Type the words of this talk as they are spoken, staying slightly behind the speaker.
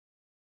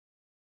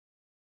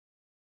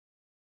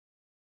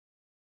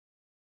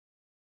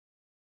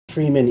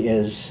Freeman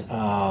is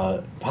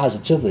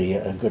positively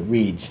a good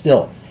read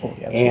still. Oh,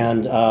 yeah,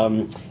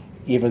 and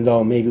even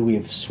though maybe we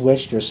have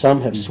switched, or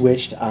some have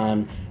switched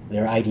on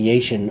their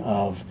ideation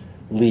of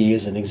Lee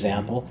as an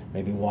example,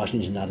 maybe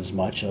Washington not as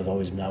much, although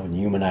he's now been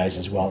humanized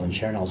as well in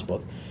Charnel's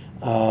book.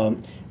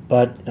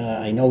 But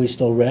I know he's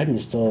still read and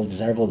still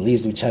desirable.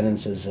 Lee's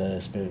Lieutenants is a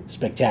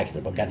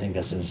spectacular book. I think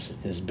this is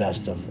his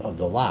best of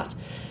the lot.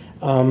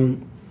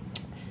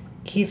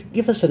 Keith,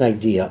 give us an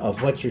idea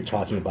of what you're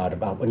talking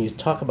about when you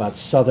talk about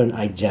Southern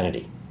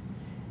identity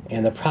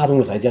and the problem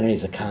with identity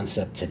as a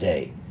concept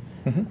today.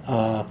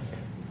 Mm-hmm.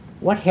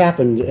 What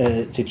happened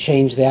to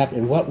change that,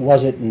 and what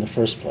was it in the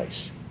first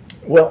place?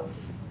 Well,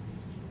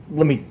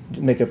 let me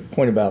make a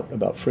point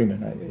about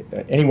Freeman.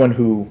 Anyone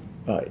who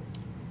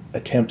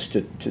attempts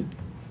to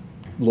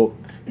look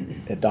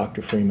at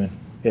Dr. Freeman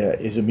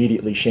is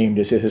immediately shamed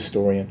as a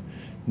historian.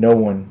 No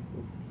one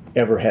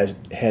ever has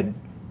had,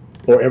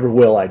 or ever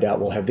will, I doubt,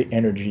 will have the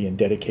energy and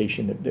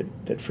dedication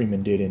that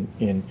Freeman did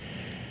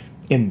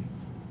in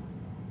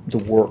the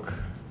work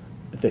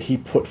that he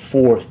put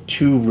forth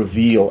to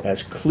reveal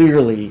as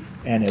clearly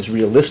and as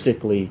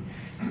realistically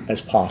as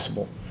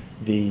possible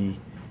the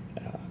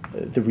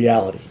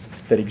reality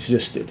that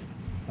existed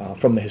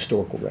from the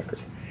historical record.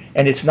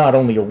 And it's not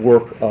only a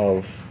work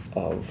of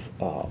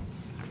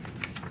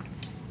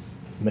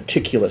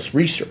meticulous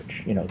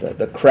research,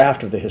 the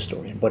craft of the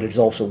historian, but it's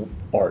also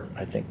art,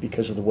 I think,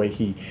 because of the way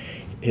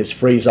his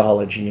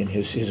phraseology and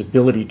his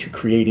ability to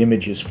create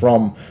images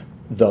from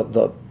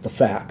the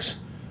facts.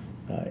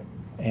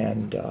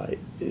 And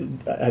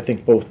I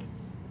think both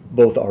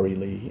R.E.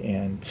 Lee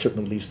and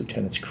certainly Lee's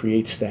Lieutenants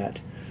creates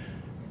that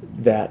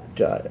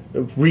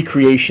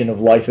recreation of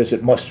life as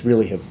it must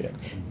really have been.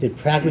 Did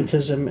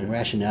pragmatism and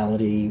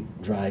rationality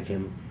drive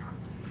him?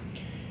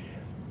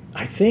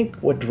 I think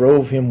what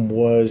drove him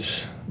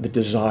was the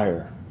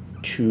desire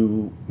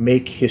to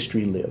make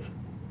history live.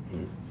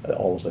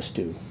 All of us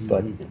do,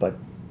 but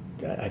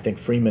I think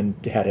Freeman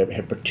had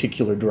a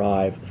particular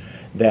drive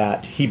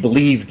that he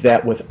believed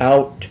that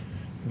without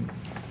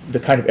the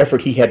kind of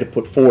effort he had to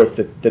put forth,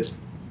 that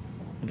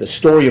the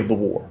story of the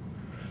war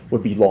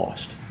would be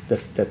lost,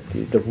 that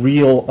the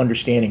real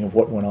understanding of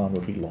what went on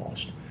would be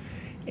lost.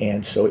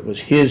 And so it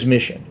was his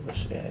mission,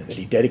 that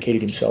he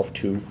dedicated himself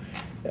to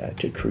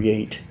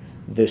create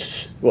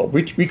this,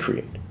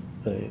 recreate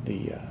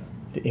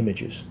the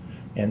images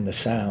and the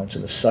sounds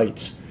and the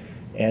sights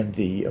and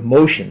the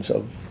emotions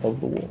of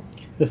the war.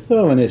 The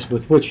thoroughness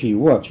with which he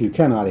worked you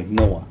cannot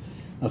ignore.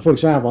 For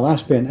example, I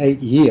spent 8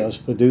 years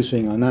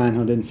producing a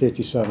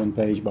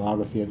 957-page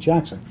biography of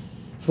Jackson.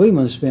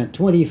 Freeman spent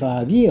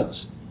 25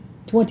 years,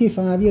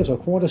 a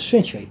quarter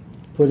century,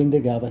 putting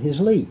together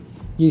his Lee.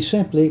 You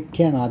simply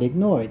cannot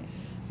ignore it.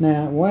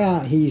 Now,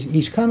 while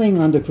he's coming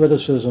under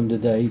criticism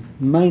today,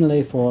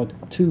 mainly for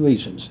two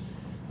reasons.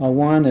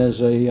 One,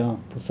 as a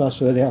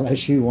professor at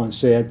LSU once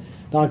said,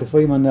 Dr.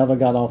 Freeman never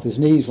got off his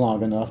knees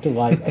long enough to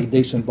write a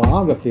decent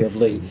biography of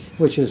Lee,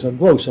 which is a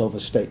gross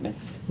overstatement.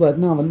 But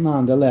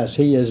nonetheless,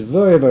 he is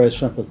very, very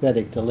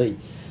sympathetic to Lee.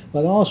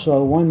 But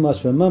also, one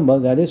must remember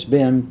that it's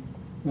been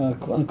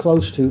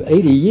close to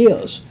 80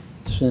 years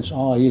since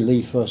R.E.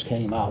 Lee first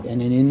came out,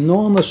 and an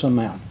enormous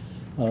amount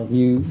of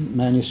new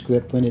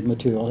manuscript printed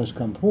material has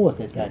come forth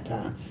at that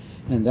time.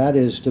 And that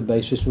is the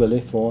basis, really,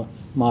 for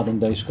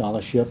modern-day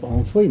scholarship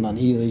on Freeman.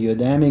 Either you're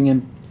damning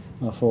him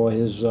for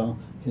his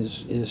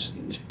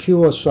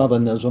pure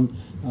Southernism,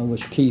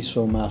 which Keith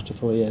so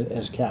masterfully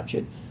has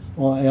captured,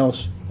 or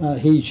else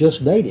he's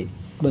just dated.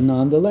 But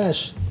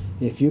nonetheless,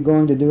 if you're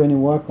going to do any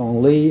work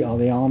on Lee or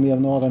the Army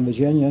of Northern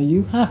Virginia,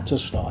 you have to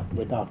start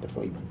with Dr.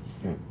 Freeman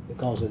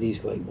because of these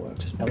great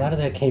works. A lot of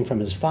that came from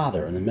his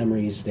father and the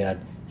memories that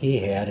he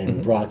had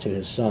and brought to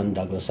his son,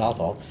 Douglas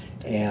Southall,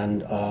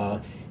 and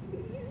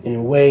in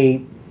a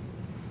way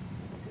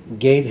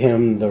gave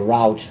him the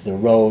road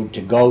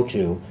to go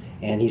to,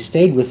 and he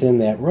stayed within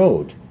that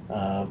road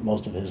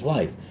most of his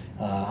life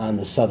on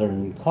the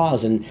Southern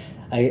cause. And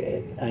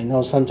I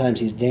know sometimes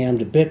he's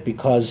damned a bit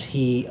because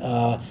he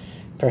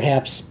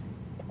perhaps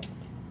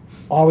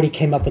already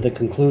came up with a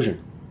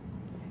conclusion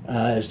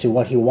as to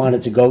what he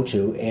wanted to go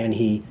to, and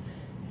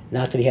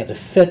not that he had to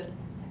fit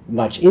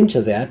much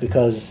into that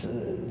because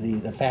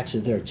the facts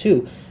are there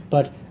too,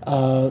 but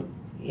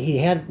he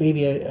had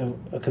maybe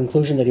a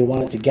conclusion that he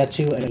wanted to get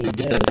to, and he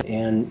did.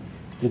 And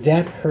did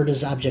that hurt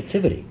his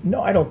objectivity?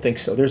 No, I don't think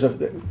so.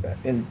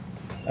 And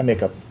I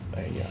make a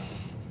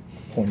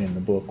point in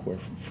the book where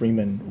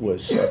Freeman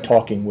was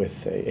talking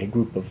with a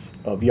group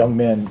of young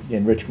men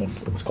in Richmond.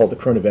 It's called the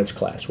Current Events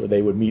class, where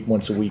they would meet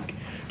once a week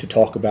to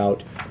talk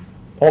about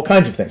all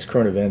kinds of things,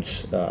 current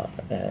events,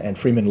 and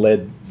Freeman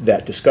led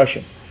that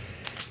discussion.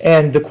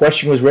 And the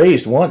question was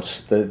raised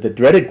once, the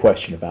dreaded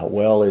question about,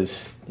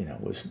 was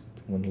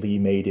when Lee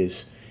made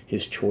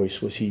his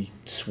choice, was he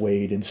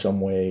swayed in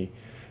some way,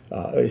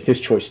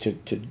 his choice to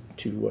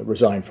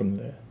resign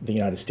from the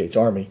United States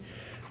Army,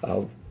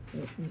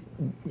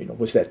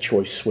 was that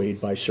choice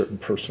swayed by certain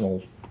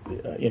personal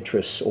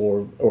interests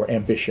or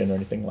ambition or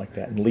anything like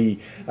that? And Lee,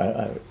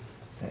 and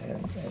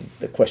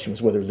the question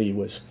was whether Lee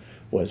was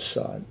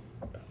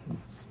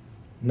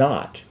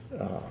not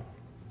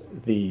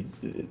the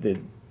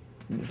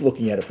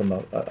looking at it from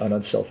an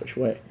unselfish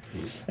way.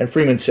 And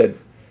Freeman said,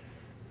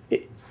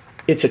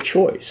 it's a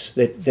choice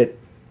that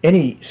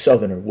any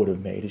Southerner would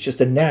have made. It's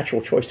just a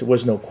natural choice. There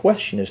was no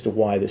question as to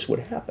why this would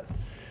happen.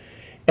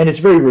 And it's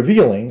very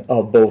revealing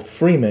of both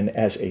Freeman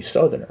as a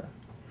Southerner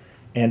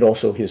and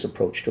also his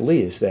approach to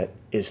Lee is that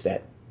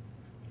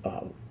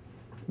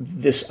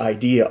this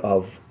idea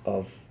of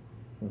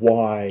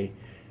why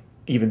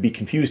even be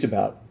confused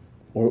about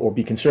or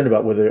be concerned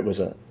about whether it was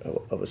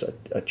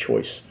a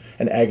choice,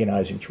 an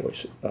agonizing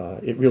choice.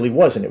 It really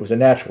wasn't. It was a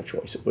natural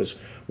choice. It was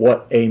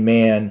what a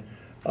man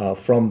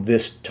from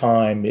this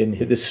time, in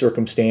this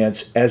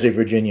circumstance, as a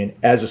Virginian,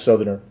 as a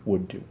Southerner,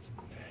 would do.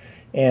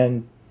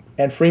 And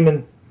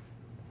Freeman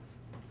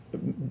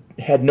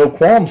had no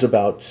qualms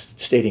about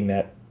stating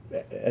that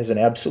as an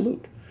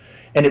absolute.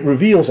 And it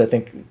reveals, I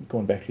think,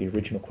 going back to the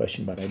original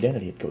question about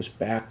identity, it goes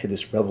back to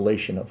this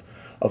revelation of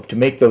to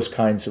make those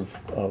kinds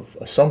of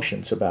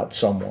assumptions about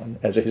someone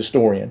as a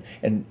historian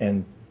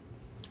and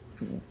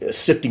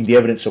sifting the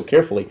evidence so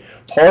carefully.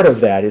 Part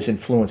of that is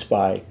influenced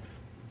by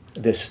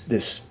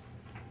this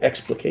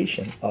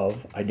explication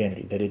of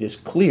identity, that it is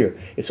clear,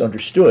 it's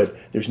understood,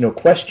 there's no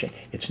question,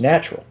 it's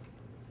natural.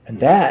 And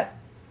that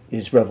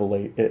is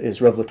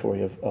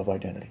revelatory of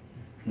identity,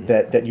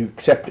 that you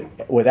accept it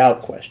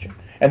without question.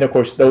 And of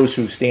course, those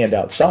who stand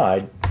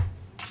outside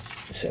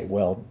say,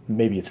 well,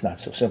 maybe it's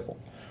not so simple.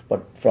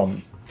 But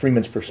from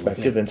Freeman's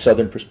perspective and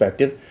Southern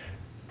perspective,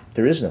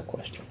 there is no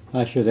question.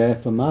 I should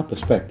add, from my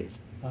perspective,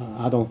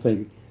 I don't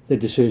think the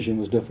decision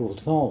was difficult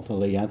at all for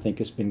Lee. I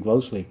think it's been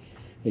grossly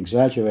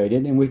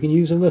exaggerated, and we can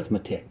use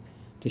arithmetic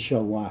to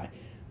show why.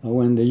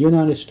 When the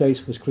United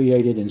States was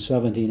created in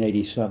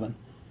 1787,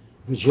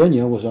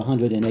 Virginia was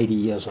 180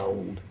 years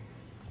old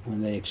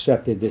when they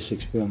accepted this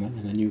experiment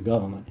in the new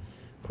government.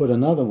 Put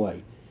another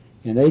way,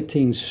 in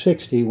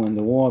 1860, when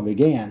the war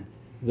began,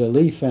 the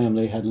Lee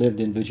family had lived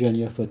in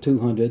Virginia for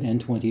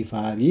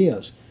 225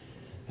 years.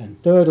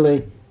 And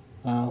thirdly,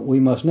 we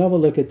must never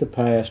look at the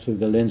past through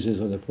the lenses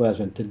of the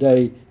present.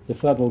 Today, the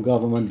federal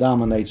government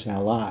dominates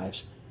our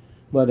lives.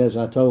 But as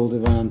I told the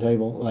round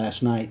table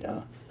last night,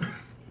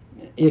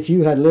 if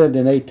you had lived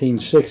in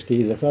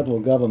 1860, the federal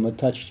government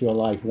touched your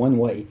life one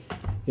way.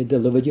 It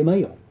delivered your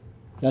mail.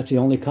 That's the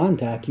only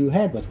contact you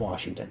had with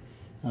Washington.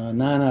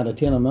 9 out of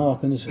 10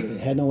 Americans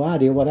had no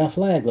idea what our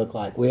flag looked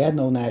like. We had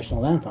no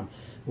national anthem.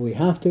 We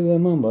have to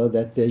remember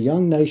that the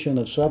young nation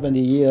of 70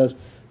 years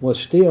was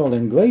still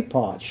in great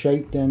part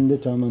shaped and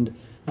determined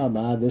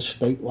by this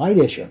state right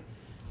issue.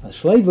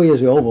 Slavery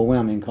is the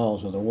overwhelming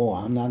cause of the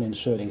war. I'm not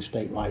inserting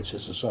state rights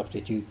as a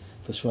substitute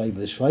for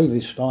slavery. Slavery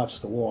starts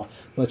the war.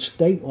 But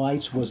state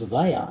rights was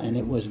there, and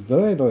it was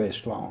very, very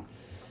strong.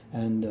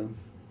 And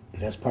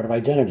that's part of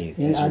identity.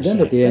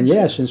 Identity, and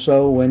yes, and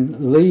so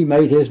when Lee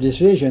made his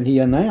decision, he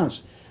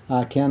announced,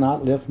 I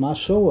cannot lift my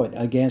sword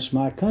against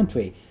my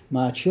country,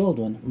 my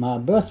children, my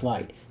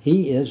birthright.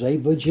 He is a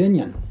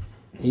Virginian.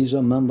 He's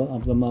a member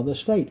of the mother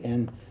state.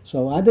 And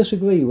so I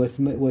disagree with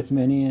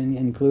many,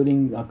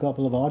 including a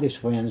couple of artist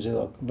friends who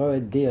are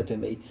very dear to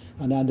me.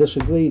 And I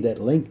disagree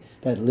that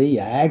Lee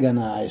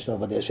agonized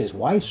over this. His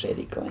wife said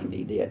he claimed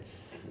he did.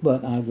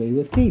 But I agree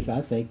with Keith.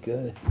 I think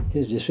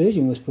his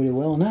decision was pretty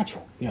well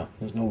natural. Yeah,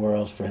 there's nowhere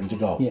else for him to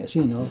go. Yes,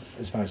 you know.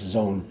 As far as his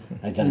own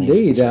identity.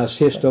 Indeed, there's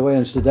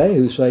historians today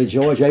who say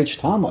George H.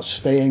 Thomas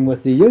staying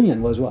with the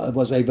Union was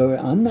a very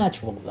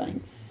unnatural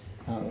thing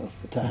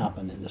to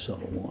happen in the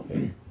Civil War.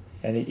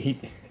 And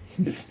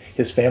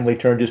his family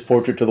turned his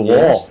portrait to the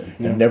Yes, wall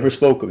and never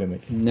spoke of him.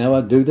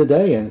 Never do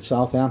today, and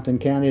Southampton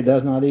County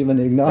does not even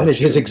acknowledge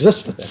his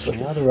existence.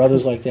 Yeah, there are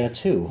others like that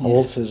too.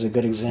 Holt is a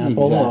good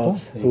example,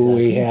 who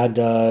we had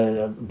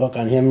a book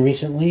on him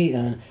recently,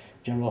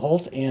 General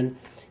Holt, and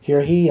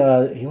here he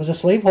was a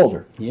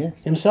slaveholder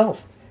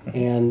himself,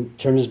 and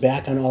turned his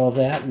back on all of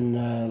that, and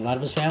a lot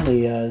of his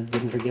family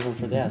didn't forgive him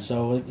for that.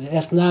 So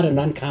that's not an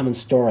uncommon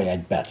story,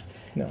 I'd bet.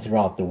 No.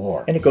 Throughout the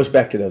war. And it goes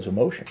back to those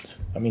emotions.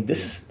 I mean,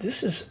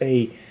 it's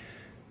a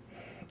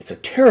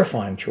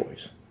terrifying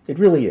choice. It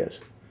really is.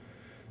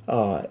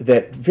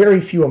 That very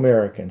few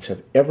Americans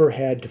have ever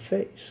had to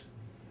face.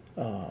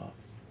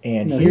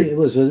 And here, it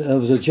was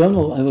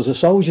a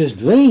soldier's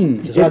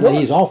dream to say that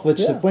he's offered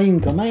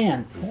supreme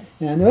command,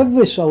 and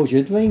every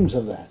soldier dreams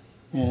of that.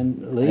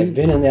 And Lee, I've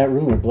been in that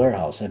room at Blair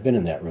House. I've been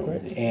in that room,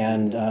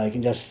 and you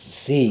can just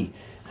see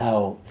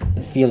how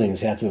the feelings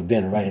had to have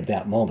been right at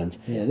that moment.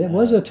 Yeah, that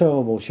was a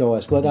terrible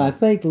choice, but I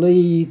think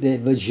Lee, the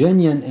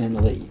Virginian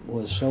in Lee,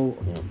 was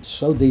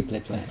so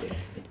deeply planted.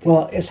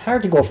 Well, it's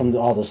hard to go from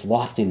all this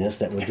loftiness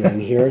that we're doing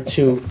here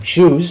to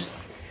shoes,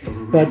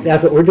 but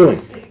that's what we're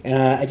doing.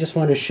 And I just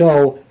want to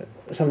show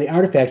some of the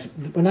artifacts.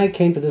 When I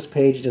came to this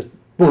page, just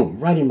boom,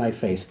 right in my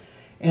face,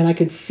 and I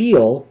could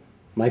feel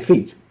my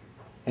feet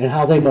and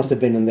how they must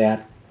have been in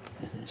that,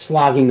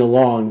 slogging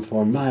along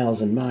for miles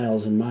and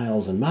miles and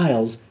miles and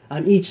miles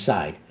on each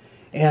side.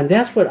 And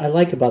that's what I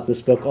like about this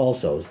book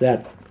also, is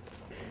that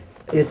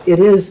it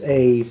is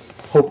a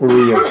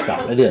potpourri of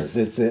stuff. It is.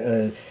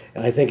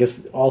 I think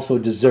it's also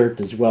dessert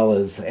as well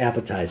as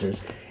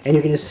appetizers. And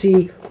you're going to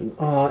see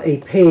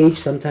a page,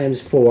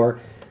 sometimes four,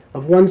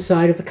 of one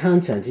side of the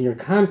content. And your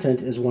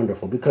content is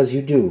wonderful because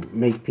you do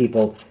make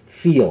people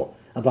feel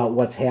about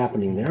what's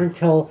happening there and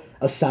tell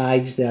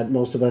asides that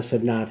most of us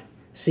have not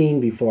seen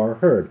before or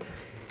heard.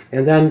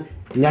 And then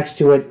next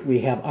to it, we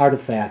have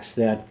artifacts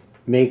that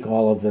make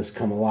all of this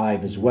come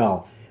alive as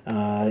well,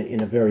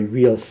 in a very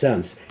real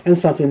sense, and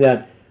something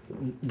that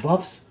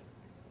buffs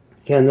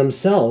can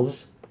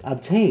themselves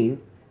obtain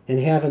and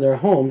have in their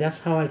home.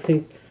 That's how I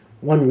think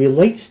one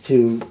relates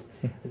to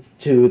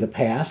the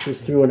past,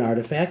 is through an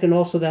artifact, and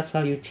also that's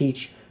how you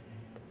teach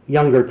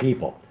younger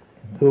people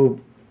who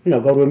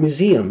go to a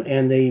museum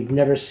and they've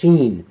never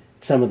seen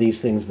some of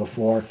these things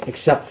before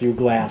except through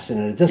glass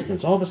and at a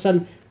distance. All of a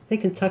sudden they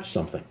can touch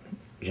something.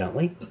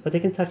 Gently, but they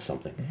can touch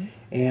something.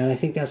 And I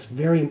think that's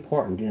very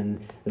important in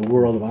the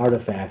world of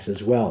artifacts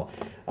as well.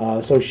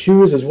 So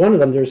shoes is one of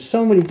them. There's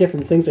so many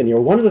different things in here.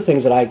 One of the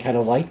things that I kind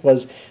of liked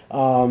was,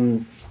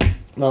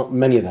 well,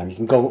 many of them. You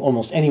can go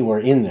almost anywhere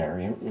in there.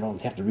 You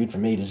don't have to read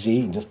from A to Z.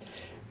 You can just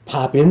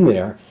pop in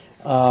there.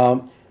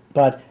 For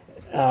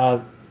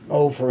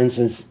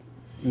instance,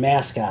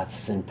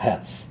 mascots and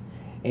pets.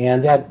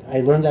 And that I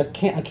learned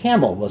that a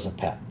camel was a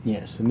pet.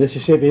 Yes, the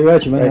Mississippi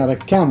Regiment had a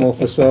camel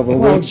for several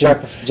weeks.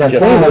 Jeff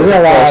Freeman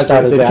realized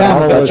that the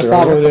camel was right.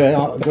 probably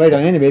a greater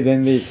enemy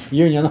than the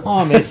Union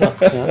Army, so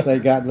they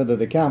got rid of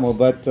the camel.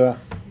 But,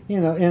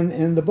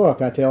 in the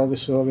book I tell the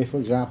story, for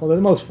example, of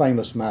the most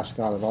famous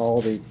mascot of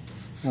all, the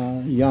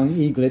young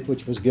eaglet,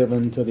 which was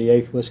given to the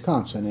 8th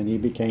Wisconsin, and he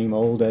became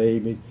Old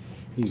Abe.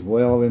 He's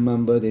well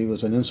remembered. He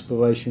was an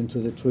inspiration to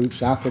the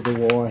troops after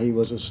the war. He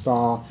was a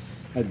star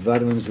at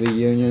veterans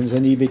reunions,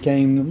 and he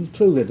became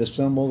truly the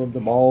symbol of the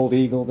bald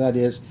eagle, that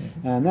is,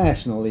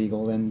 national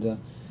eagle. And in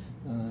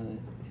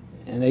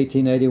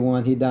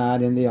 1881 he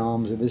died in the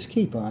arms of his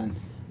keeper.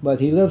 But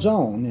he lives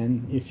on,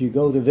 and if you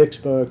go to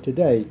Vicksburg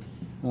today,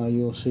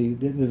 you'll see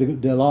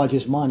the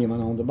largest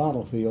monument on the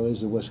battlefield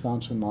is the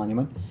Wisconsin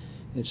Monument.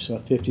 It's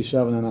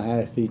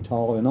 57.5 feet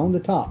tall, and on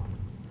the top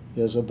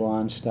there's a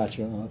bronze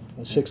statue,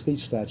 a 6 feet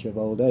statue of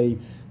Old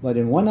Abe. But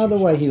in one other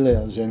way he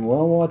lives. In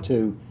World War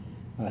II,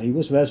 he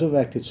was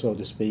resurrected, so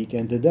to speak,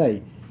 and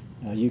today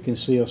you can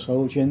see a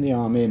soldier in the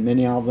Army, and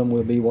many of them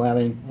will be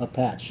wearing a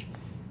patch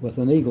with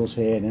an eagle's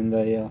head, and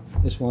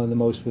it's one of the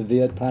most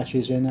revered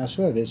patches in our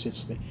service.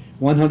 It's the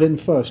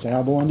 101st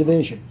Airborne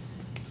Division.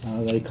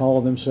 They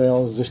call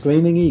themselves the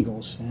Screaming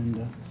Eagles,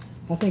 and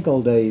I think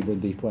Old Abe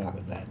would be proud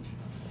of that.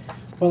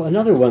 Well,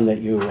 another one that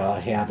you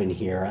have in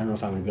here, I don't know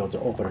if I'm going to be able to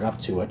open it up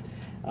to it,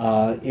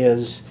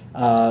 is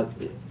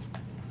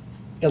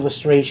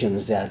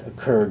illustrations that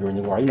occurred during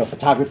the war.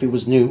 Photography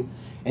was new,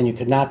 and you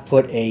could not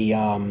put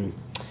a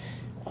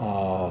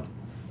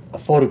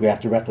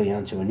photograph directly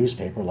onto a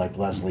newspaper like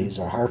Leslie's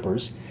or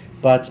Harper's,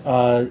 but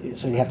so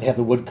you have to have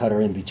the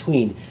woodcutter in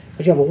between.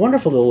 But you have a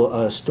wonderful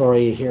little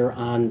story here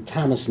on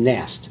Thomas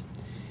Nast,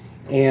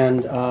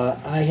 and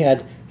I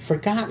had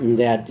forgotten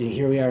that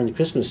here we are in the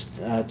Christmas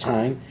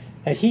time,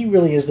 that he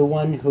really is the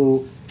one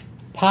who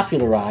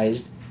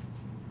popularized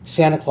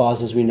Santa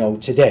Claus as we know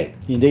today.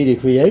 Indeed, he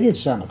created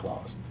Santa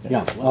Claus.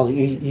 Yeah, well,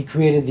 he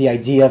created the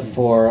idea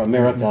for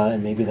America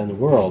and maybe then the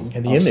world,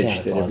 and the of image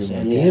Santa that Claus,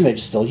 everyone and the has.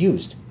 image still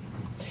used.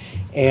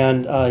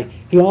 And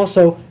he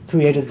also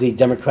created the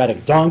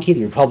Democratic donkey,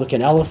 the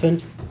Republican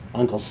elephant,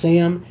 Uncle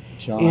Sam,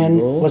 John and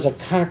Bull. was a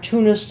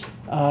cartoonist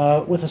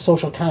with a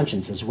social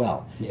conscience as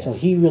well. Yes. So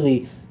he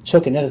really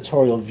took an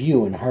editorial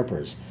view in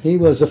Harper's. He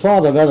was the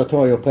father of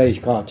editorial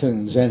page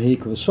cartoons, and he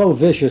was so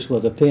vicious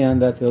with a pen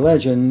that the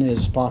legend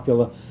is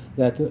popular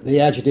that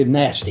the adjective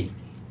nasty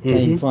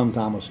came from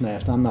Thomas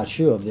Nast. I'm not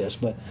sure of this,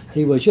 but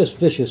he was just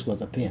vicious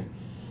with a pen.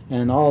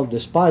 And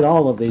despite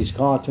all of these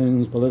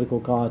cartoons, political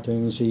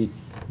cartoons, he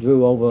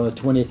drew over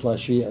 20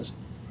 plus years,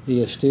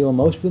 he is still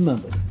most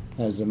remembered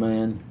as the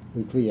man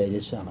who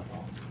created Santa Claus.